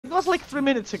was like 3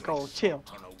 minutes ago. Chill.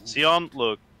 Sion,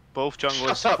 look, both jungle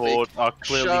and Shut up, support are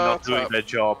clearly not Shut doing up. their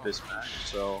job this match,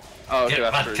 so... Oh, okay,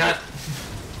 Get that's that true. cat.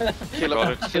 Kill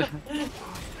him.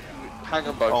 Hang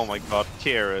them both. Oh my god,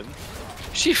 Kieran.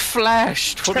 She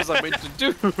flashed! What was I meant to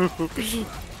do?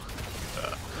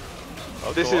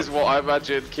 Oh, This go is on. what I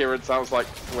imagine Kieran sounds like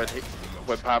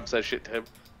when Pam says shit to him.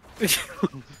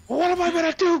 What am I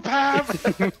gonna do, Pam?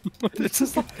 It's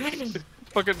just like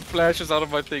fucking flashes out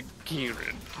of my thing.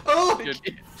 Kieran. Oh!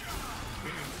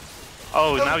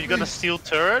 Oh, now you're gonna steal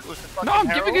turret with the fucking No, I'm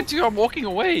Herald? giving it to you. I'm walking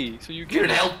away, so you Kieran,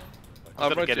 get help! I'm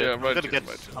gonna right get here, it. I'm right here,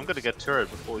 I'm gonna get turret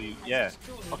before you. Yeah.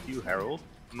 Fuck you, Herald.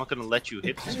 I'm not gonna let you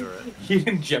hit the turret.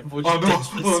 Kieran Jeff was Oh no!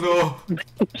 ditched this. Oh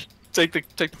no! Take the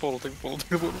portal. Take the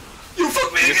portal. You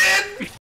fucked me again!